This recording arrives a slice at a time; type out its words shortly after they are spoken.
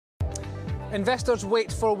Investors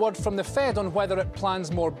wait for word from the Fed on whether it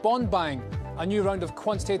plans more bond buying. A new round of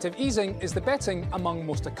quantitative easing is the betting among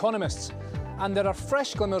most economists. And there are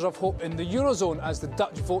fresh glimmers of hope in the Eurozone as the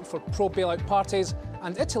Dutch vote for pro-bailout parties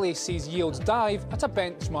and Italy sees yields dive at a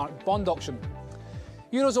benchmark bond auction.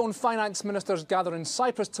 Eurozone finance ministers gather in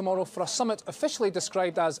Cyprus tomorrow for a summit officially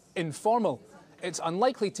described as informal. It's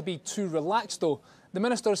unlikely to be too relaxed though. The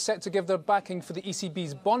ministers set to give their backing for the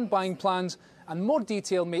ECB's bond buying plans, and more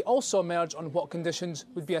detail may also emerge on what conditions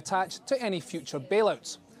would be attached to any future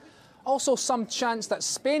bailouts. Also, some chance that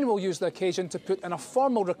Spain will use the occasion to put in a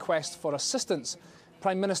formal request for assistance.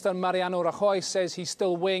 Prime Minister Mariano Rajoy says he's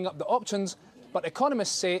still weighing up the options, but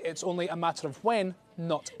economists say it's only a matter of when,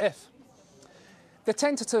 not if. The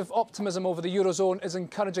tentative optimism over the Eurozone is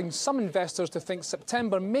encouraging some investors to think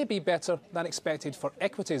September may be better than expected for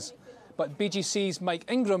equities. But BGC's Mike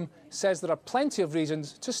Ingram says there are plenty of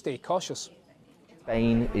reasons to stay cautious.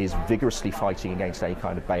 Spain is vigorously fighting against any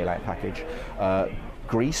kind of bailout package.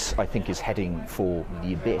 Greece, I think, is heading for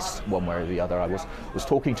the abyss one way or the other. I was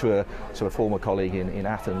talking to a former colleague in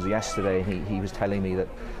Athens yesterday, and he was telling me that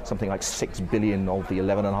something like 6 billion of the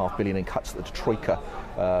 11.5 billion in cuts that the Troika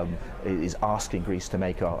is asking Greece to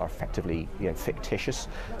make are effectively fictitious.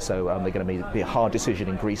 So they're going to be a hard decision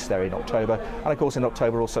in Greece there in October. And of course in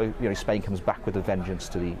October also Spain comes back with a vengeance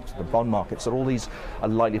to the bond market. So all these are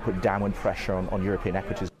likely to put downward pressure on European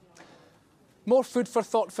equities. More food for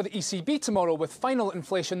thought for the ECB tomorrow with final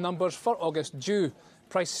inflation numbers for August due.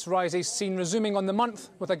 Price rises seen resuming on the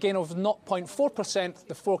month with a gain of 0.4%,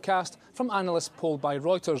 the forecast from analysts polled by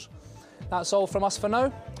Reuters. That's all from us for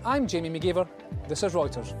now. I'm Jamie McGeever. This is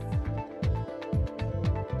Reuters.